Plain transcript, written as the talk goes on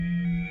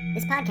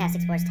This podcast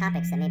explores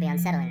topics that may be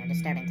unsettling or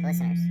disturbing to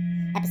listeners.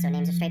 Episode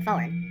names are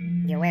straightforward.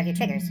 If you're aware of your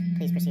triggers,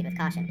 please proceed with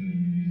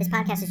caution. This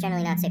podcast is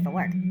generally not safe for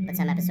work, but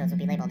some episodes will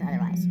be labeled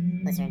otherwise.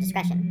 Listener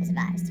discretion is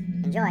advised.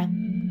 Enjoy!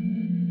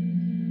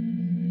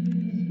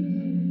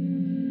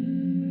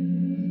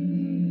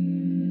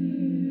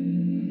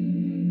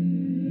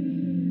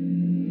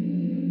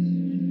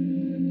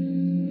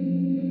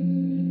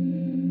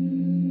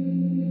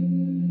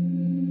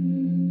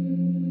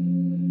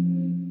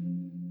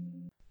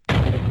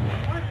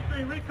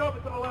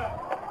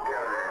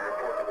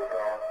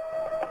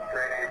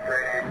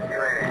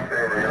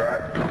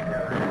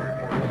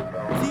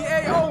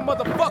 TAO,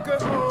 motherfucker!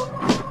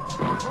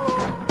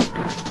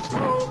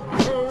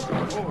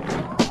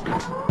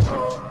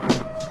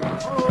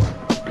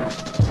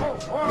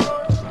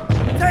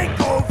 Take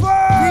over!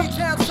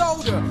 Retail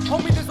soda,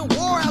 homie, there's a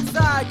war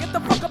outside. Get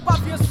the fuck up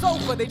off your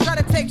sofa. They try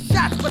to take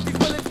shots, but these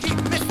bullets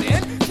keep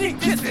missing. Keep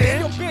dissing.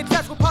 Your bitch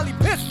ass will probably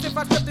piss if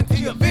I stepped into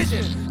your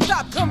vision.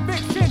 Stop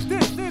convictions,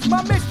 this is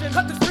my mission.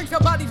 Cut the strings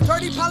out by these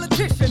dirty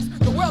politicians.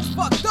 The world's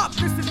fucked up,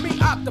 this is me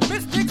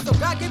optimistic. So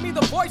God gave me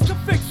the voice to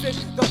fix it.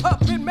 The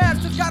puppet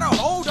master's got a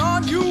hold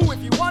on you.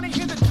 If you wanna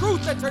hear the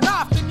truth, then turn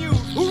off the news.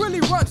 Who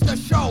really runs the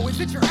show? Is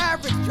it your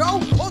average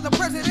Joe? Or the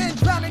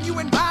president drowning you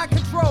in mind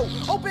control?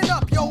 Open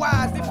up your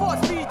eyes, they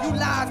force feed you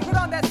lies. Put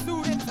on that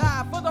suit and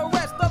tie for the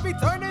rest of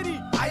eternity.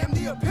 I am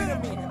the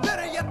epitome,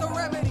 better yet the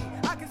remedy.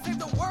 I can save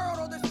the world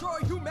or destroy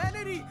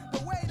humanity. The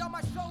weight on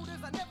my shoulders,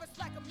 I never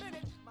slack a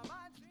minute. My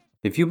mind's in.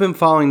 If you've been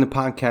following the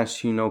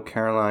podcast, you know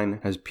Caroline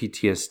has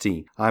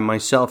PTSD. I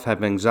myself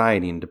have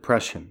anxiety and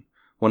depression.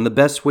 One of the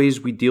best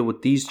ways we deal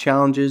with these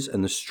challenges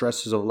and the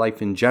stresses of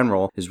life in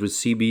general is with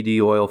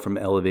CBD oil from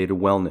Elevated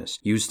Wellness,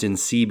 used in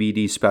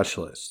CBD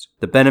specialists.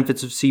 The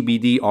benefits of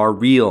CBD are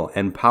real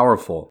and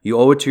powerful. You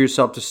owe it to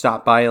yourself to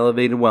stop by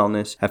Elevated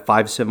Wellness at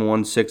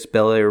 5716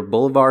 Bel Air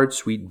Boulevard,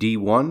 Suite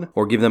D1,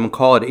 or give them a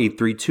call at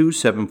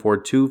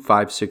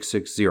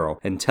 832-742-5660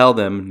 and tell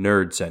them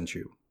Nerd sent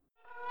you.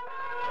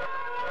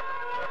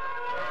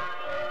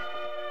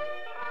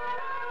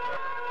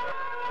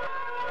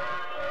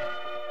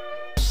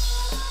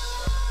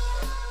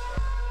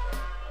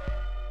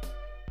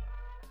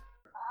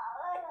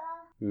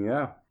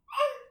 Yeah.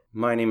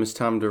 My name is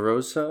Tom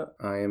DeRosa.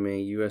 I am a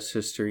U.S.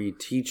 history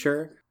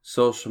teacher,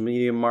 social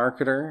media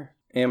marketer,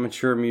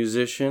 amateur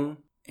musician,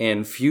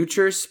 and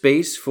future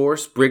Space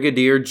Force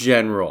Brigadier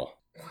General.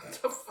 What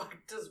the fuck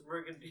does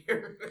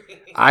Brigadier mean?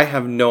 I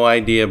have no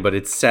idea, but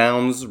it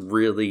sounds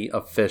really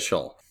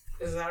official.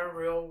 Is that a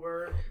real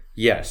word?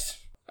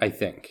 Yes, I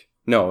think.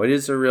 No, it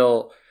is a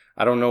real...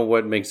 I don't know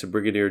what makes a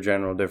Brigadier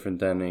General different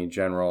than a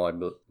general.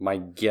 My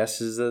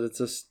guess is that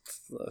it's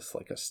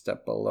like a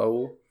step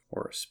below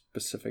or a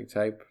specific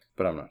type,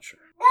 but I'm not sure.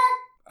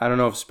 I don't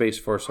know if Space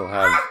Force will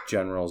have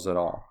generals at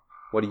all.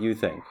 What do you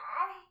think?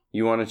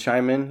 You want to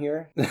chime in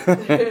here?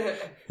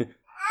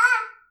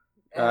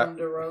 Adam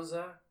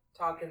DeRosa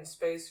talking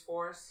Space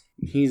Force.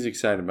 He's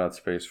excited about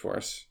Space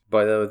Force.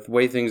 By the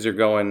way things are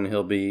going,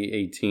 he'll be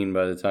 18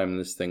 by the time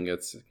this thing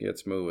gets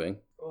moving.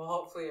 Well,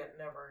 hopefully it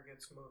never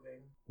gets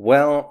moving.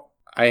 Well,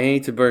 I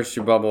hate to burst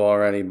your bubble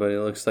already, but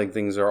it looks like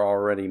things are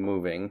already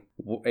moving.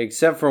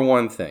 Except for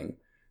one thing.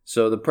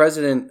 So the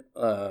president,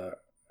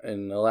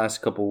 in the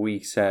last couple of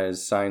weeks,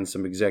 has signed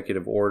some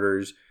executive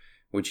orders,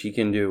 which he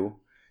can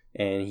do.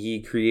 And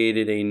he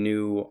created a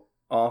new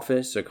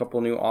office, a couple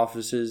new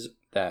offices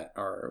that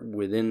are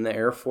within the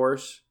Air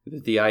Force.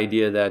 The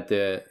idea that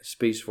the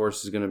Space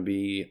Force is going to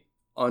be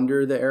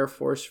under the Air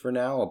Force for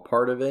now, a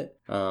part of it.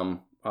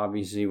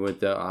 Obviously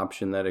with the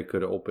option that it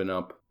could open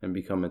up and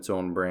become its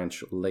own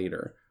branch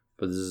later.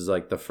 But this is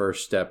like the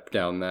first step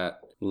down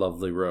that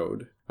lovely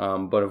road.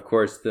 But of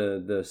course,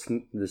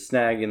 the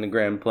snag in the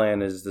grand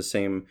plan is the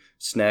same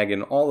snag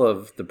in all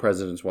of the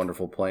president's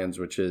wonderful plans,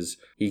 which is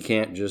he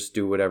can't just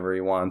do whatever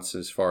he wants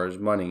as far as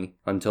money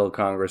until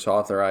Congress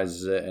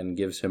authorizes it and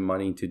gives him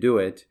money to do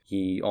it.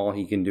 All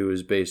he can do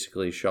is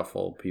basically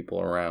shuffle people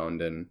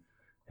around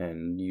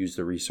and use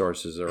the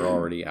resources that are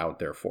already out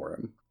there for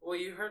him. Well,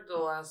 you heard the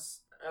last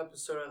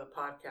episode of the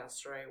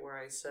podcast, right, where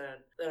I said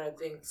that I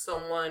think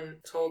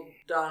someone told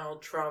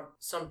Donald Trump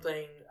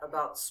something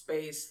about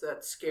space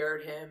that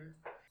scared him.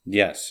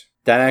 Yes,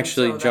 that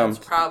actually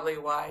jumped. That's probably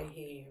why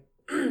he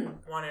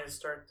wanted to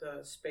start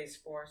the Space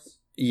Force.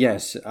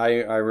 Yes, I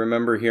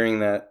remember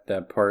hearing that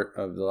part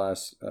of the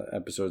last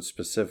episode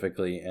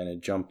specifically, and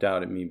it jumped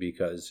out at me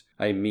because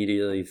I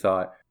immediately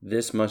thought,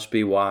 this must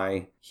be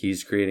why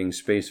he's creating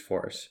Space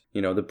Force.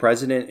 You know, the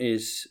president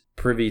is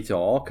privy to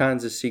all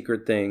kinds of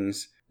secret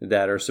things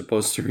that are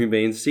supposed to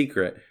remain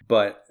secret,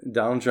 but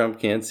Donald Trump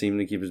can't seem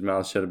to keep his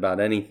mouth shut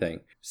about anything.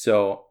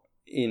 So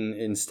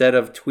instead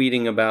of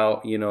tweeting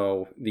about,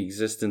 the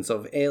existence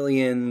of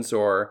aliens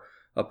or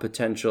a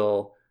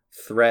potential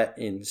threat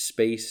in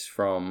space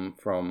from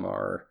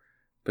our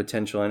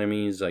potential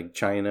enemies like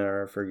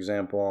China, for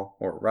example,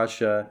 or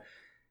Russia,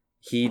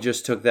 he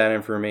just took that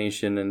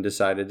information and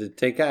decided to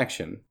take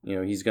action.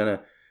 He's going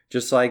to,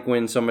 just like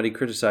when somebody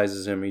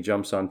criticizes him, he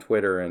jumps on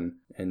Twitter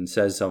and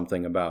says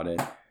something about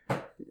it.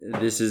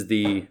 This is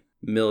the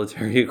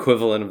military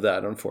equivalent of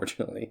that,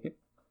 unfortunately.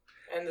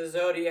 And the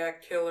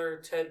Zodiac killer,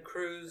 Ted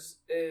Cruz,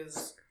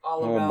 is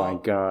all Oh about my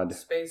God.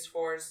 Space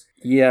Force.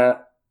 Yeah,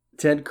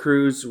 Ted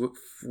Cruz,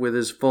 with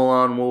his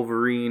full-on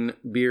Wolverine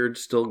beard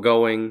still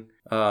going,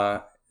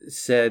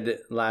 said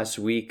last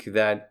week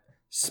that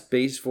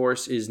Space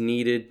Force is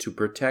needed to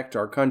protect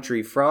our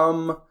country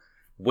from,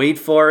 wait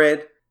for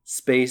it,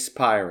 space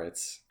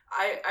pirates.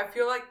 I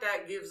feel like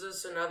that gives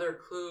us another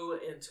clue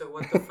into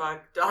what the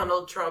fuck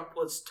Donald Trump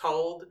was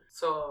told.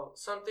 So,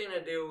 something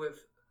to do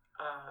with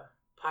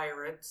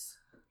pirates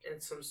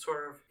and some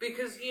sort of...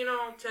 Because,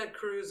 Ted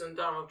Cruz and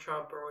Donald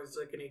Trump are always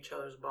licking each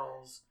other's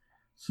balls.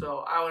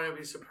 So, I wouldn't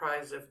be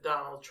surprised if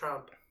Donald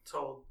Trump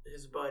told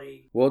his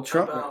buddy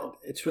about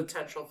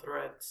potential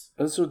threats.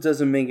 That's what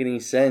doesn't make any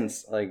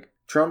sense. Like,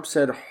 Trump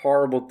said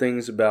horrible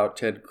things about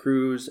Ted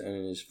Cruz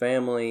and his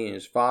family and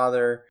his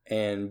father,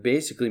 and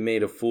basically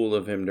made a fool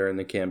of him during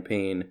the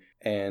campaign.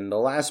 And the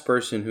last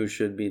person who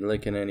should be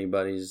licking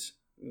anybody's,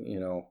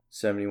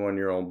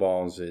 71-year-old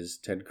balls is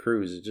Ted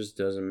Cruz. It just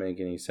doesn't make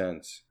any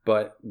sense.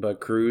 But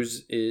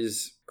Cruz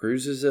is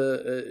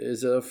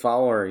a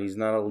follower. He's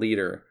not a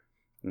leader.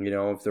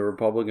 If the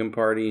Republican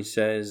Party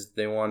says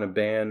they want to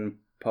ban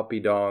puppy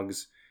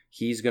dogs,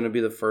 he's going to be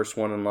the first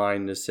one in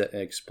line to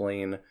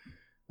explain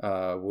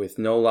with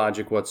no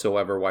logic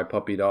whatsoever why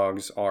puppy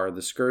dogs are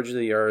the scourge of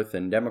the earth,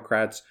 and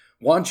Democrats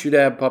want you to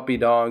have puppy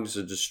dogs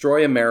to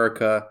destroy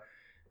America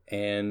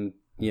and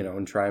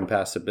try and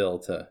pass a bill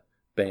to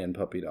ban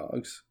puppy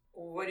dogs.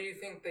 What do you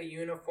think the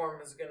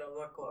uniform is going to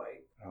look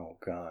like? Oh,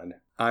 God.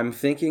 I'm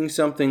thinking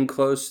something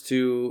close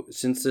to,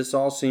 since this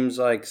all seems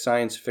like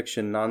science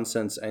fiction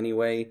nonsense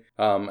anyway,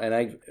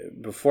 and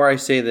before I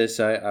say this,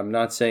 I'm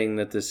not saying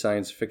that this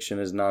science fiction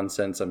is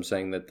nonsense. I'm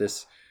saying that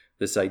this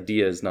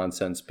idea is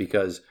nonsense,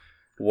 because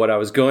what I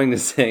was going to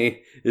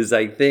say is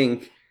I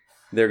think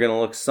they're going to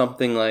look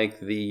something like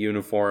the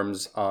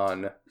uniforms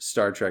on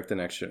Star Trek The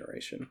Next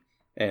Generation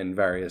and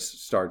various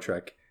Star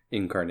Trek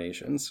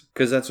incarnations,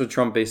 because that's what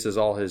Trump bases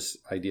all his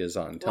ideas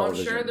on,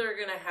 television. Well, I'm sure they're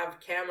going to have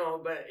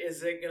camo, but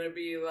is it going to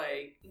be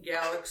like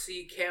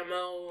galaxy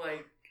camo,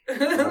 like,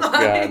 oh,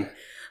 God.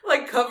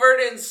 like covered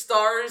in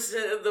stars,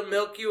 the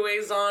Milky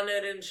Way's on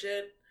it and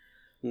shit?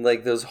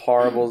 Like those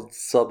horrible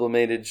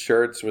sublimated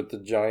shirts with the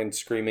giant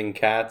screaming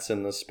cats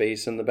and the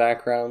space in the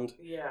background.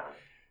 Yeah.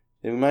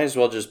 We might as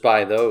well just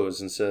buy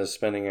those instead of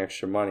spending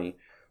extra money.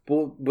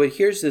 But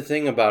here's the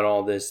thing about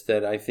all this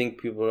that I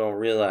think people don't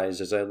realize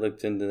as I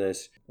looked into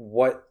this.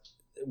 What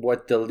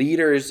the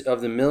leaders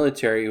of the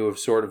military who have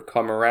sort of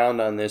come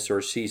around on this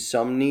or see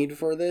some need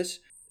for this,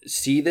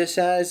 see this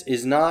as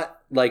is not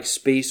like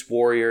Space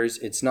Warriors.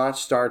 It's not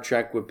Star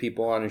Trek with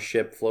people on a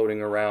ship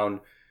floating around,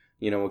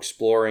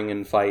 exploring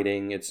and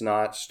fighting. It's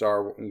not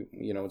Star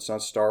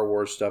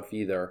Wars stuff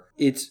either.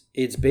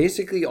 It's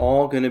basically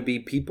all going to be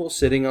people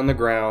sitting on the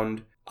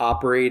ground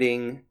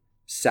operating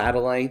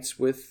satellites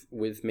with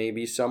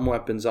maybe some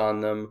weapons on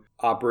them,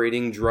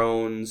 operating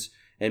drones,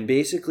 and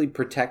basically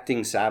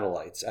protecting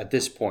satellites at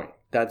this point.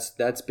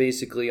 That's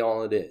basically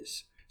all it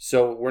is.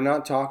 So we're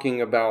not talking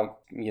about,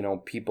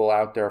 people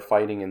out there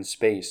fighting in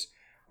space.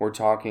 We're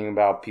talking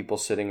about people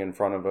sitting in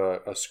front of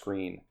a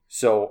screen.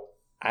 So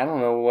I don't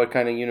know what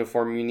kind of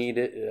uniform you need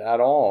at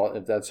all,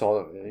 if that's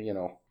all,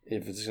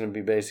 if it's going to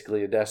be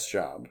basically a desk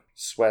job.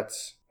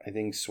 Sweats. I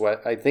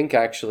think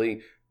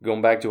actually,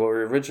 going back to what we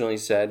originally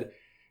said,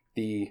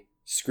 the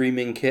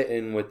Screaming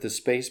Kitten with the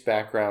space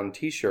background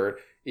t-shirt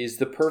is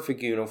the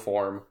perfect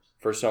uniform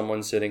for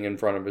someone sitting in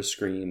front of a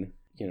screen,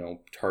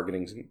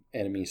 targeting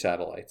enemy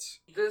satellites.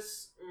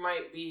 This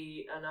might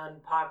be an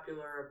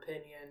unpopular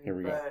opinion. Here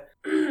we go.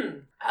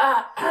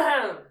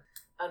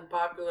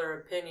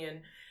 Unpopular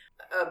opinion.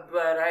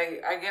 But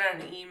I get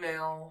an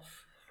email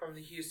from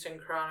the Houston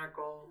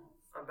Chronicle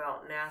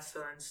about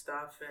NASA and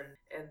stuff,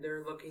 and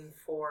they're looking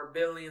for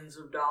billions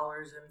of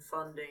dollars in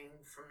funding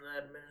from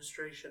the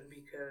administration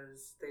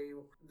because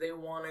they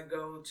want to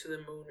go to the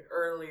moon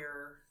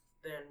earlier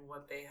than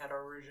what they had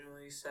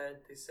originally said.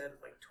 They said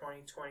like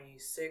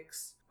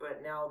 2026,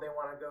 but now they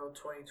want to go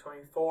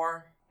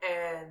 2024.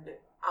 And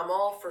I'm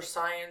all for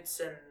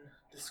science and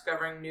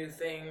discovering new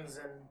things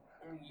and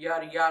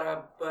yada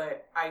yada,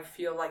 but I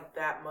feel like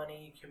that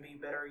money can be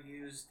better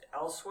used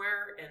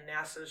elsewhere, and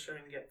NASA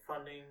shouldn't get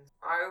funding.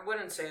 I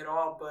wouldn't say at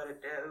all,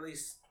 but at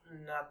least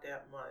not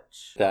that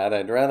much.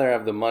 I'd rather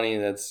have the money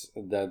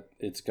that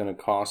it's going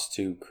to cost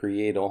to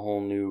create a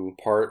whole new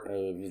part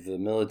of the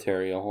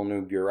military, a whole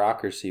new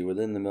bureaucracy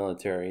within the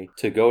military,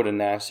 to go to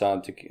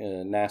Nassau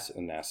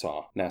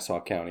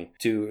County,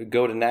 to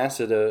go to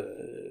NASA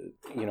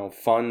to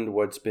fund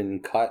what's been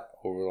cut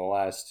over the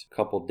last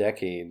couple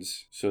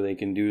decades, so they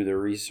can do the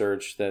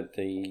research that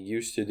they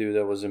used to do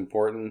that was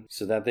important,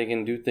 so that they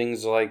can do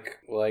things like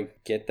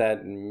get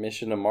that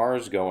mission to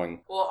Mars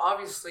going. Well,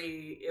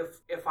 obviously,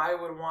 if I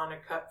would want to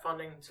cut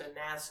funding to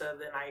NASA,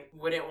 then I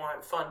wouldn't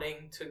want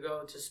funding to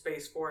go to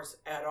Space Force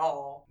at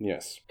all.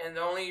 Yes. And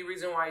the only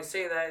reason why I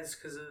say that is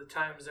because of the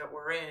times that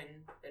we're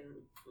in, and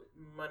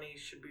money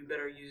should be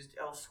better used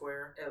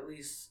elsewhere, at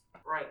least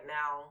right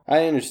now.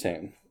 I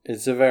understand.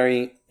 It's a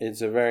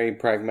very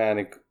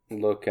pragmatic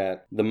look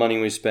at the money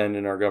we spend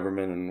in our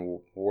government and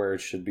where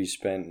it should be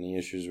spent and the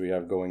issues we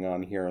have going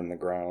on here on the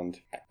ground.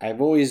 I've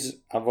always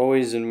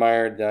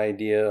admired the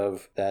idea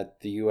of that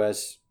the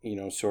U.S.,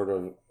 sort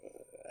of,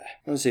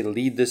 I don't want to say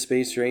lead the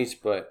space race,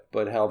 but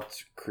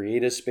helped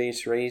create a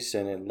space race,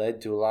 and it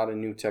led to a lot of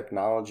new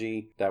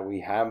technology that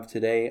we have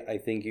today. I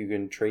think you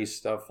can trace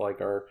stuff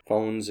like our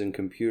phones and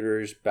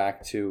computers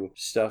back to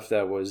stuff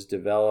that was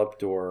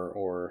developed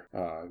or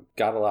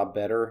got a lot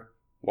better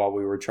while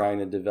we were trying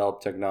to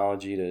develop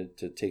technology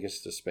to take us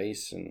to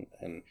space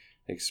and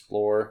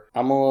explore.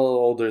 I'm a little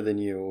older than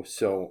you,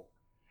 so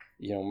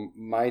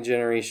my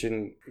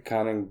generation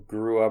kind of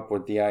grew up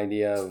with the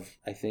idea of,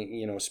 I think,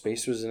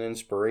 space was an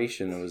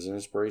inspiration. It was an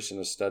inspiration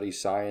to study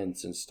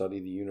science and study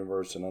the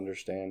universe and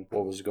understand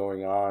what was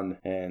going on.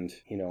 And,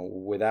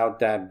 without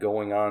that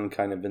going on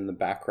kind of in the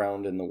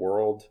background in the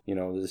world,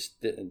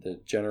 the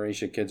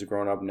generation of kids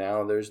growing up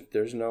now,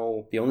 there's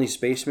no, the only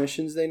space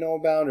missions they know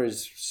about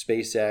is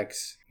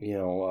SpaceX,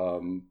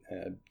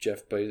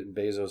 Jeff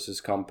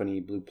Bezos'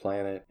 company, Blue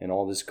Planet, and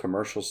all this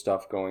commercial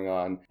stuff going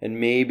on. And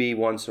maybe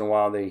once in a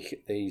while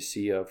they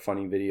see a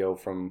funny video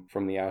from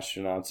the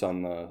astronauts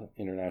on the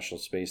International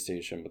Space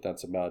Station, but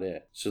that's about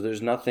it. So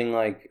there's nothing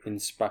like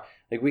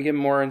we get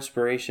more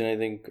inspiration, I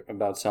think,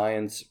 about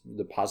science,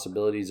 the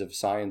possibilities of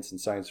science and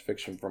science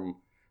fiction from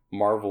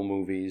Marvel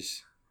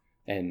movies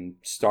and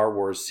Star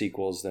Wars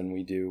sequels than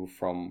we do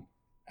from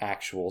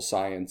actual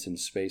science and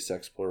space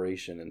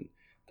exploration. And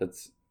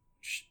that's,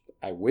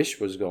 I wish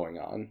was going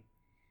on,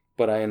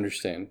 but I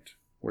understand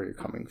where you're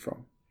coming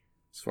from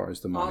as far as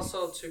the money.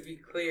 Also, to be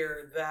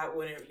clear, that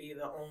wouldn't be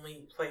the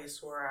only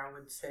place where I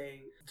would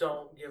say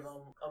don't give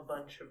them a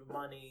bunch of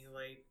money.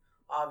 Like,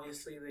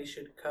 obviously they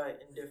should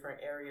cut in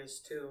different areas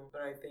too,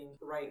 but I think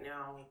right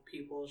now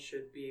people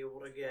should be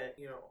able to get,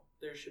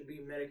 there should be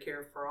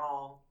Medicare for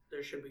all.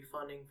 There should be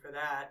funding for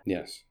that.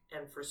 Yes.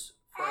 And for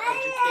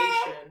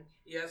education.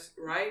 Yes,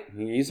 right?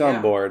 He's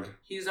on board.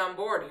 He's on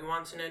board. He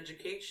wants an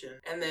education.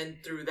 And then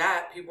through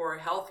that, people are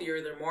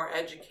healthier. They're more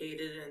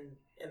educated.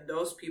 And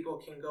those people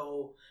can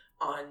go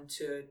on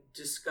to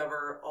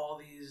discover all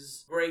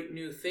these great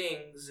new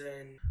things.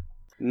 And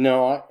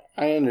no,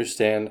 I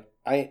understand.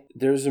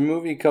 There's a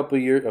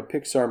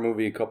Pixar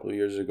movie a couple of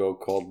years ago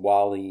called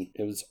WALL-E.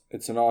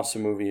 It's an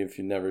awesome movie if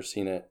you've never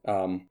seen it.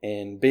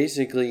 And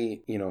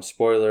basically,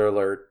 spoiler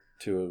alert,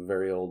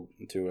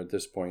 at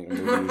this point, a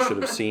movie you should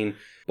have seen.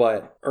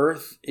 But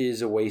Earth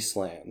is a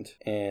wasteland,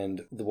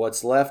 and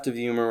what's left of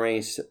the human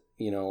race,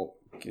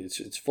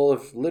 it's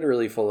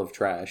literally full of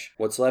trash.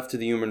 What's left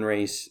of the human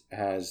race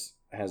has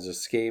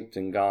escaped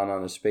and gone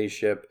on a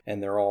spaceship,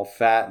 and they're all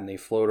fat and they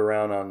float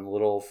around on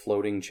little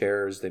floating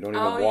chairs. They don't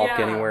even walk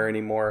anywhere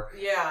anymore.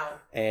 Yeah.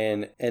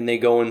 And they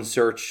go in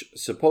search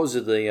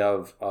supposedly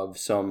of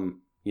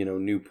some,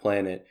 new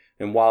planet.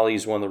 And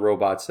WALL-E's one of the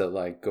robots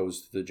that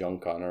goes to the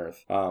junk on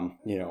Earth.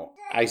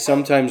 I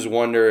sometimes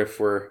wonder if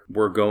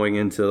we're going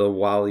into the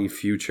WALL-E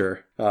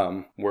future,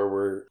 where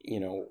we're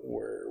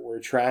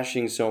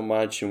trashing so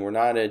much and we're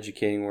not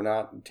educating, we're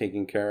not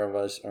taking care of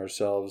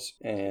ourselves,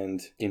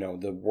 and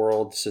the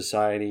world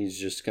society is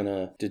just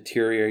gonna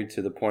deteriorate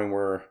to the point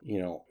where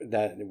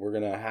that we're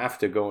gonna have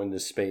to go into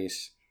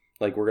space.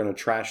 We're gonna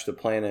trash the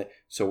planet,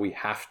 so we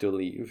have to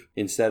leave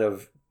instead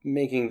of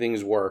making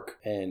things work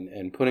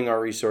and putting our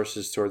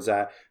resources towards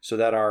that, so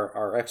that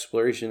our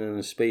exploration in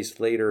the space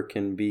later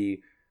can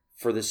be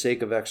for the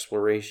sake of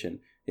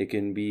exploration. It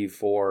can be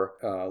for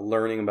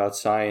learning about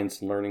science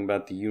and learning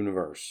about the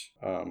universe.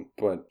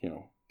 But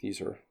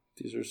these are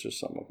just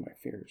some of my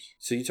fears.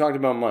 So you talked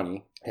about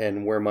money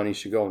and where money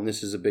should go, and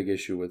this is a big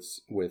issue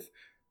with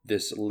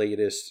this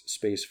latest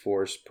Space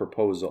Force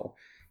proposal.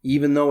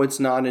 Even though it's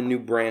not a new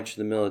branch of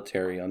the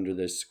military under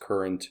this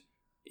current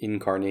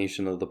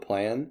incarnation of the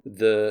plan,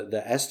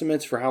 the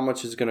estimates for how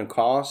much it's going to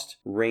cost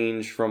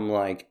range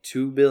from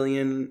 2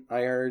 billion,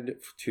 I heard,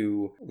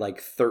 to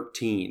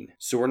 13.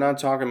 So we're not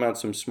talking about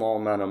some small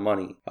amount of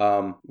money.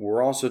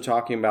 We're also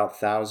talking about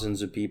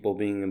thousands of people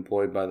being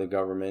employed by the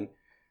government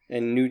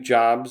and new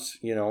jobs.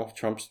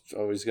 Trump's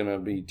always going to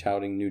be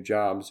touting new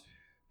jobs,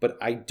 but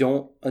I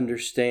don't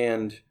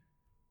understand.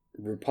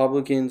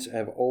 Republicans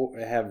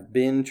have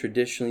been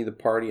traditionally the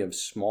party of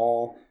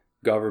small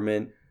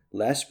government,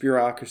 less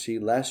bureaucracy,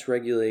 less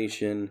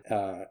regulation.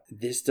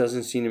 This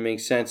doesn't seem to make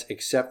sense,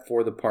 except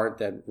for the part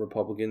that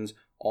Republicans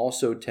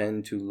also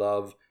tend to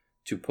love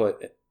to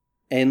put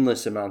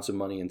endless amounts of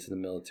money into the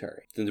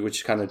military,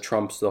 which kind of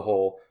trumps the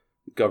whole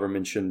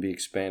government shouldn't be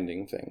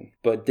expanding thing.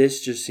 But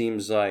this just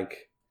seems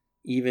like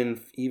even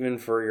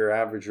for your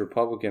average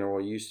Republican, or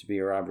what used to be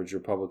your average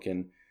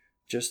Republican,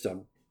 just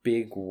a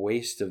big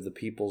waste of the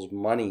people's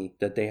money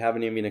that they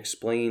haven't even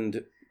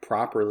explained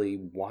properly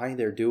why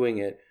they're doing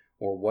it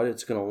or what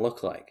it's going to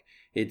look like.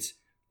 It's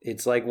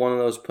like one of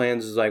those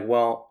plans is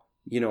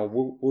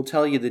we'll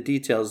tell you the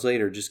details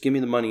later. Just give me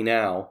the money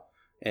now,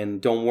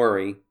 And don't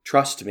worry,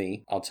 trust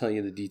me, I'll tell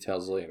you the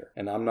details later.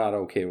 And I'm not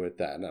okay with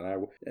that.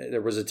 And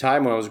there was a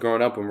time when I was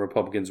growing up when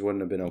Republicans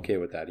wouldn't have been okay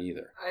with that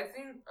either. I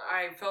think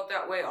I felt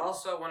that way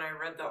also when I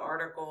read the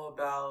article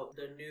about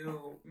the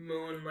new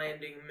moon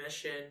landing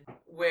mission,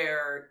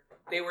 where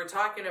they were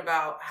talking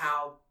about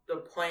how the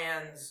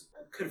plans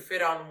could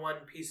fit on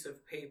one piece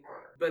of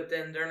paper, but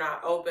then they're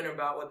not open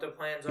about what the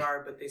plans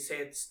are, but they say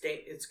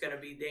it's going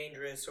to be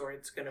dangerous, or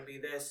it's going to be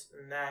this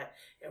and that,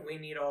 and we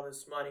need all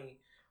this money.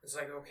 It's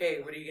like,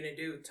 okay, what are you going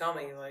to do? Tell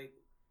me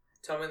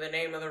the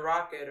name of the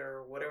rocket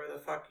or whatever the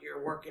fuck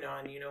you're working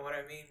on, you know what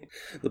I mean?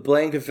 The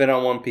plan could fit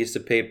on one piece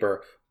of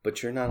paper,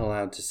 but you're not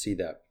allowed to see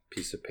that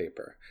piece of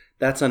paper.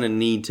 That's on a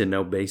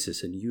need-to-know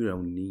basis, and you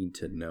don't need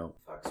to know.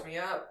 Fucks me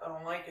up. I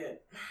don't like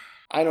it.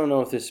 I don't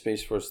know if this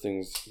Space Force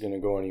thing's going to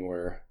go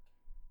anywhere.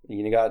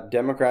 You got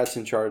Democrats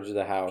in charge of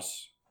the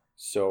House,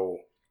 so...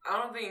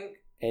 I don't think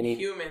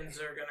humans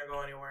are going to go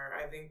anywhere.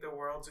 I think the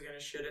world's going to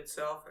shit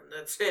itself, and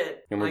that's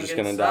it. And we're just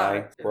going to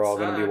die. We're all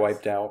going to be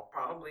wiped out.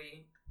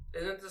 Probably.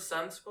 Isn't the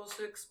sun supposed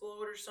to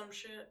explode or some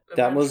shit?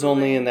 That was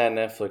only in that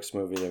Netflix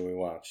movie that we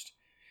watched.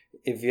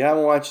 If you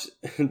haven't watched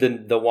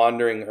the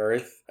Wandering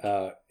Earth,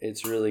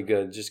 it's really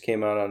good. It just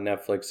came out on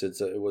Netflix.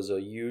 It was a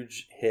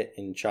huge hit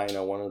in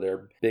China, one of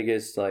their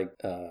biggest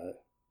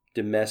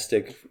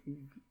domestic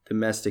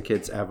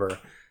hits ever.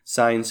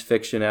 Science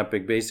fiction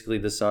epic. Basically,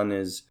 the sun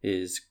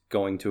is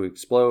going to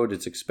explode.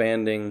 It's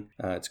expanding.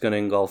 It's going to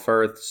engulf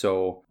Earth.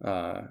 So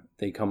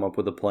they come up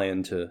with a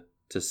plan to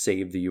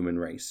save the human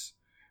race,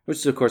 which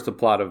is, of course, the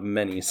plot of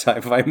many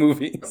sci-fi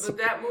movies. But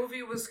that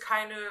movie was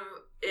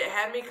it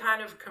had me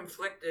kind of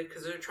conflicted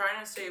because they're trying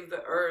to save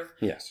the Earth.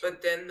 Yes.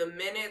 But then the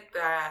minute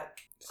that...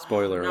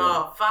 Spoiler alert.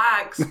 No,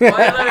 fuck.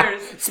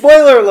 Spoilers.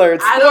 Spoiler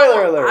alert.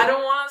 Spoiler alert. I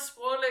don't want to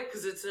spoil it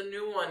because it's a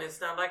new one. It's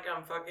not like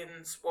I'm fucking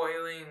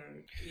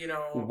spoiling,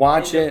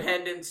 Watch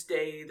Independence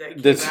Day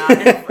that came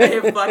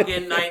out in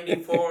fucking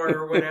 94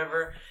 or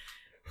whatever.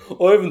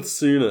 I haven't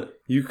seen it.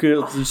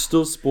 You're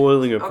still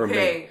spoiling it for me.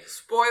 Okay,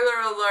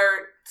 spoiler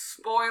alert.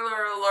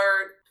 Spoiler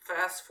alert.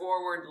 Fast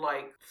forward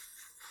like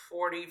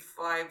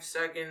 45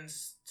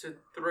 seconds to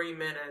 3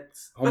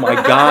 minutes. Oh my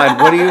god,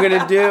 what are you going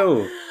to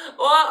do?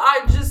 Well,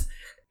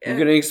 You're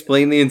going to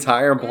explain the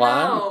entire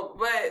plot? No,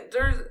 but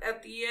there's,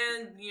 at the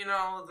end,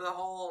 the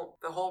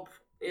whole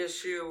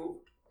issue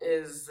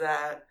is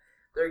that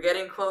they're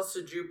getting close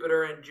to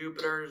Jupiter, and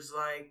Jupiter's,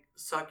 like,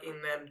 sucking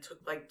them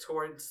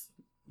towards...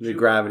 The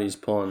gravity's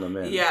pulling them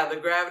in. Yeah, the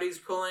gravity's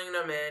pulling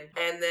them in.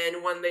 And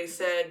then when they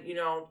said,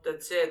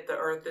 that's it, the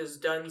Earth is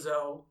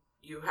donezo,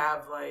 you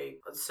have,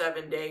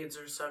 7 days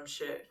or some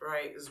shit,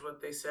 right, is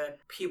what they said.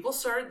 People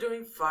started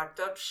doing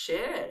fucked up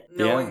shit,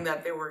 knowing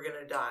that they were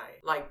gonna die.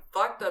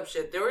 Fucked up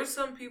shit. There were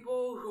some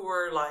people who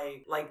were,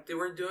 they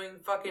were doing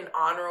fucking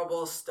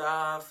honorable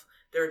stuff.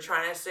 They were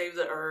trying to save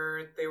the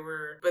Earth.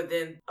 But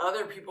then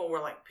other people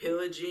were,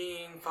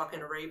 pillaging, fucking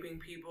raping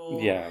people.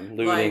 Yeah,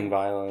 looting,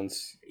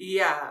 violence.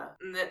 Yeah.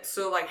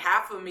 So,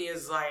 half of me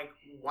is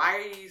why are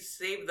you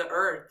save the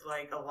Earth?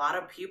 A lot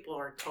of people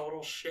are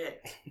total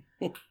shit.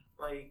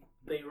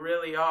 They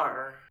really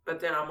are.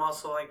 But then I'm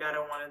also I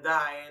don't want to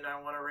die, and I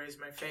want to raise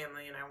my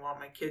family, and I want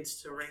my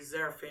kids to raise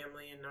their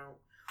family, and,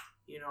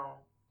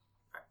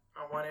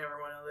 I want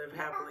everyone to live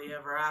happily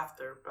ever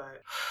after,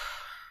 but...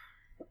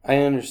 I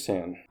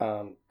understand.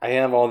 I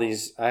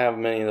have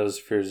many of those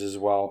fears as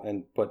well,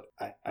 but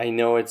I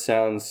know it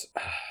sounds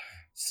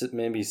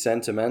maybe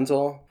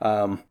sentimental,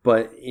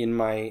 but in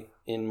my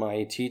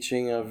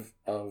teaching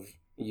of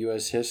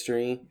U.S.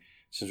 history,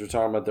 since we're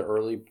talking about the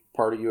early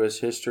part of U.S.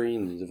 history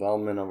and the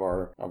development of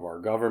our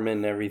government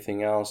and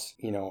everything else,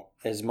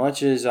 as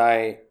much as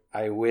I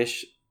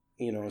wish,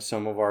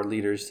 some of our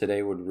leaders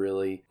today would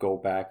really go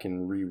back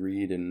and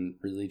reread and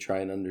really try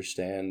and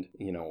understand,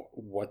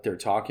 what they're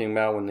talking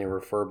about when they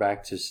refer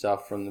back to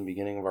stuff from the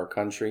beginning of our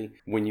country.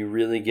 When you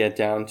really get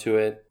down to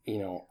it,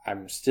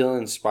 I'm still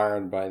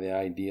inspired by the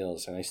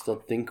ideals, and I still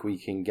think we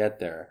can get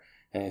there.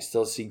 And I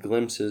still see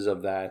glimpses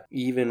of that,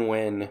 even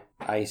when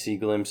I see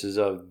glimpses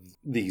of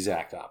the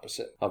exact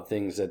opposite of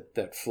things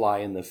that fly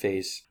in the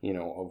face,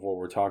 of what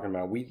we're talking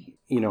about.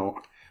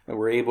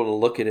 We're able to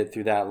look at it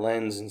through that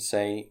lens and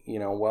say,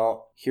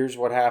 well, here's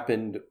what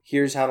happened.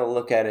 Here's how to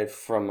look at it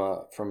from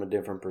a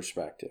different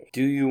perspective.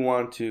 Do you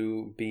want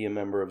to be a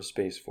member of a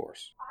Space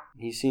Force?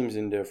 He seems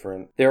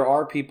indifferent. There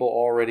are people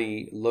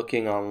already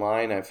looking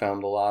online. I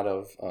found a lot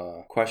of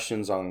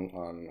questions on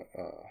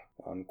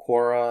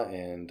Quora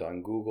and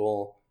on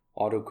Google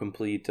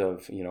autocomplete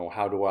of,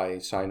 how do I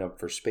sign up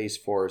for Space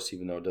Force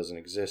even though it doesn't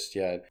exist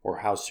yet, or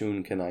how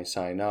soon can I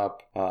sign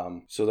up?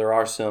 So there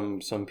are some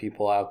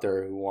people out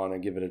there who want to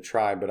give it a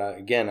try, but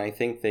I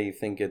think they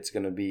think it's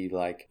going to be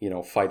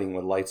fighting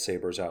with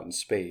lightsabers out in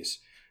space.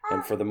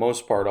 And for the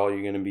most part, all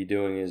you're going to be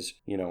doing is,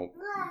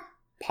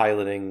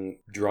 piloting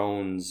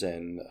drones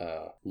and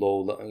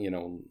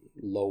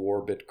low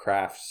orbit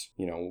crafts,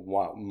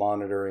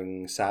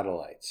 monitoring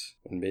satellites,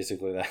 and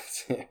basically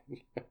that's it.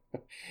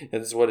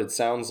 That's what it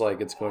sounds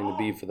like it's going to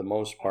be for the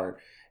most part.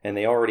 And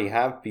they already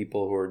have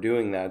people who are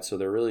doing that, so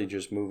they're really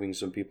just moving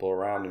some people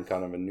around in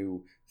kind of a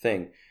new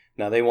thing.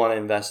 Now, they want to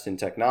invest in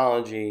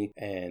technology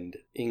and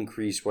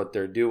increase what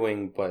they're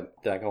doing, but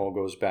that all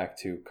goes back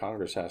to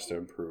Congress has to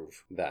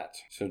approve that.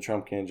 So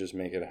Trump can't just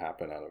make it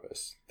happen out of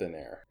his thin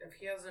air. If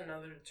he has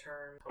another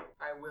term,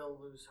 I will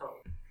lose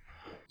hope.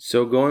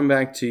 So going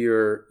back to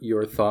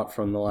your thought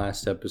from the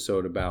last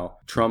episode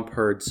about Trump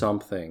heard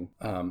something.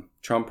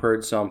 Trump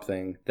heard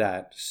something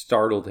that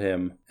startled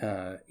him.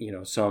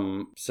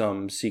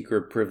 Some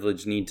secret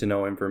privileged need to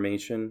know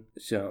information.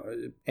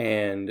 So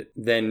and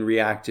then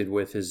reacted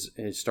with his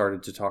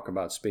started to talk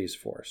about Space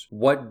Force.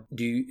 What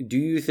do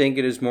you think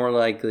it is more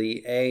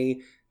likely?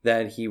 A,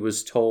 that he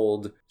was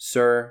told,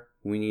 "Sir,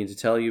 we need to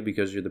tell you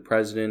because you're the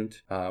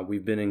president.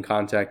 We've been in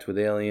contact with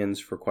aliens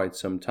for quite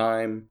some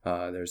time.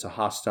 There's a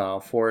hostile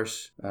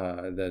force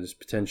that is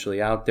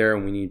potentially out there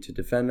and we need to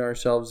defend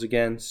ourselves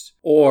against."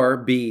 Or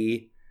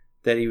B,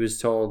 that he was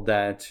told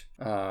that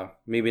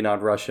maybe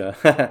not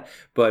Russia,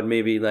 but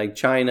maybe like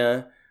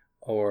China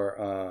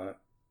or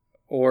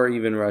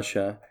even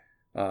Russia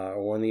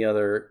or one of the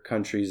other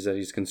countries that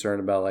he's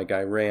concerned about, like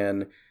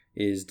Iran,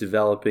 is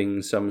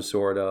developing some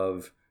sort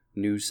of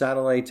new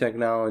satellite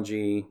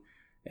technology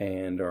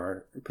and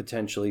are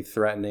potentially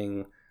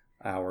threatening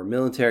our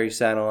military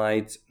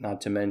satellites,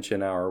 not to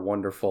mention our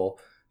wonderful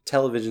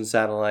television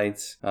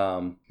satellites.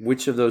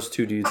 Which of those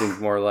two do you think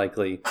more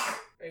likely?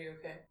 Are you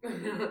okay?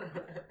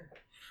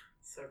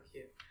 So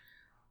cute.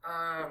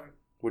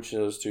 Which of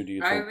those two do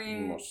you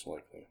think most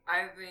likely?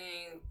 I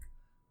think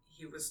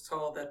he was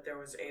told that there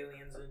was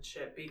aliens and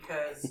shit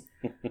because,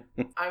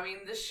 I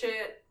mean, this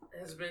shit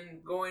has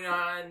been going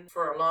on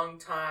for a long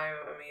time.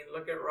 I mean,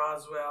 look at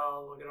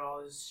Roswell, look at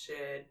all this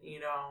shit,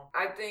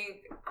 I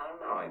think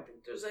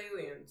there's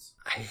aliens.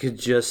 I could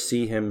just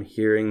see him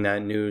hearing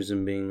that news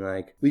and being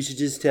like, "We should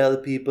just tell the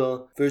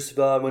people. First of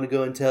all, I want to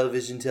go on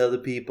television, tell the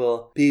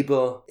people,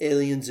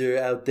 aliens are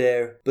out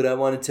there, but I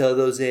want to tell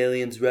those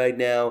aliens right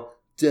now,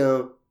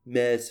 don't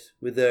mess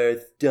with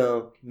Earth,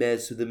 don't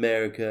mess with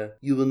America.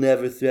 You will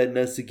never threaten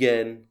us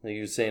again," like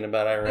you were saying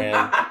about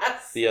Iran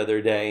the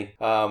other day.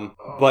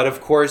 But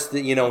of course,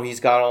 he's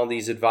got all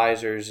these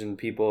advisors and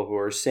people who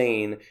are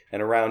sane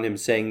and around him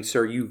saying,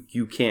 "Sir,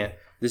 you can't.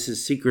 This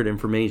is secret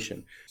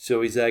information."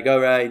 So he's like, "All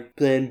right,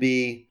 plan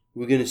B,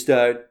 we're going to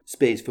start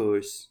Space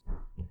Force.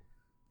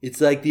 It's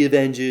like the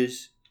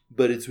Avengers,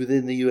 but it's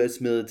within the U.S.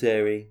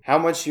 military." How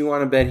much do you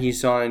want to bet he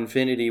saw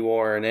Infinity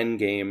War and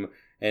Endgame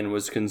and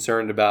was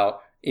concerned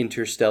about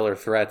interstellar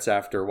threats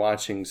after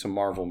watching some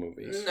Marvel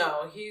movies?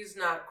 No, he's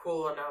not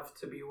cool enough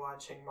to be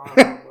watching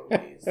Marvel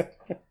movies.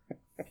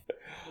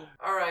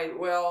 All right,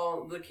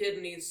 well, the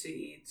kid needs to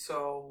eat,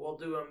 so we'll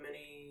do a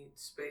mini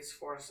Space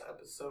Force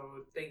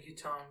episode. Thank you,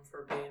 Tom,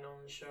 for being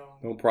on the show.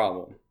 No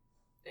problem.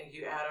 Thank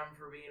you, Adam,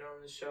 for being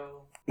on the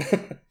show.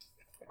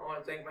 I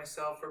want to thank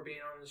myself for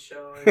being on the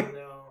show, even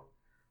though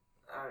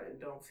I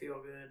don't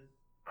feel good.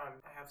 I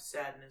have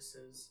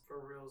sadnesses for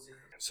realsy.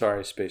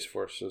 Sorry, Space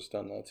Force has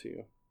done that to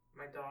you.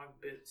 My dog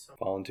bit some.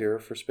 Volunteer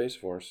for Space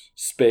Force.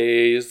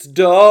 Space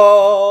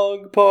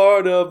Dog,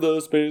 part of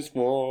the Space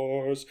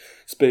Force.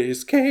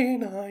 Space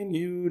Canine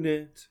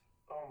Unit.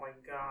 Oh my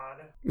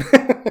god.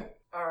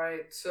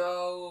 Alright,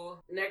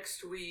 so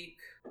next week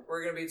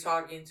we're going to be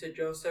talking to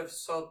Joseph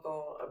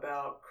Soto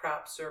about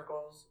crop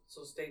circles.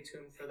 So stay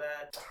tuned for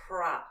that.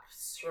 Crop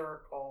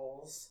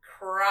circles.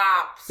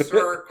 Crop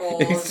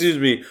circles. Excuse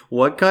me,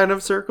 what kind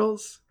of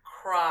circles?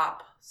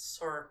 Crop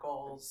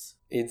circles.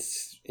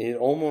 It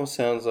almost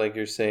sounds like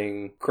you're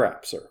saying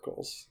crap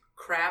circles.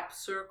 Crap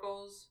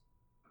circles?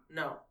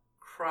 No,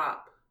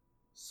 crop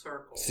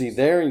circles. See,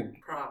 there.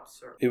 Crop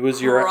circles. It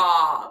was your.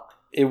 Crop.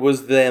 It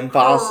was the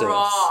emphasis.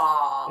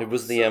 Crop It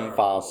was the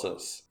circles.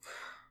 emphasis.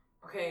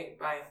 Okay,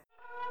 bye.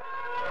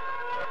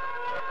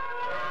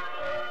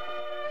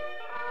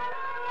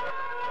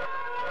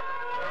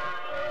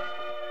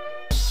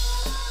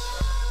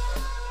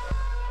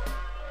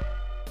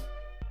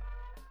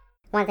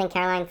 I want to thank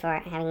Caroline for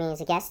having me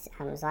as a guest.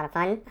 It was a lot of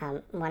fun.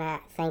 Want to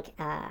thank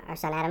our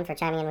son Adam for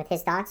chiming in with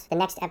his thoughts. The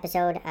next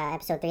episode,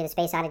 episode 3 of the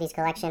Space Oddities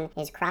collection,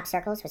 is crop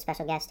circles with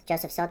special guest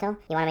Joseph Soto.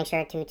 You want to make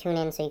sure to tune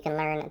in so you can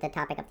learn the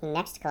topic of the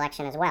next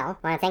collection as well.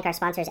 I want to thank our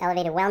sponsors,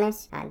 Elevated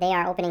Wellness. They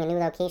are opening a new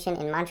location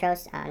in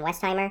Montrose on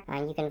Westheimer.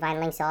 You can find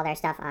links to all their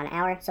stuff on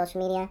our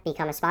social media.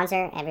 Become a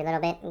sponsor. Every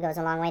little bit goes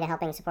a long way to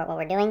helping support what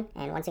we're doing.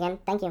 And once again,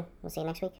 thank you. We'll see you next week.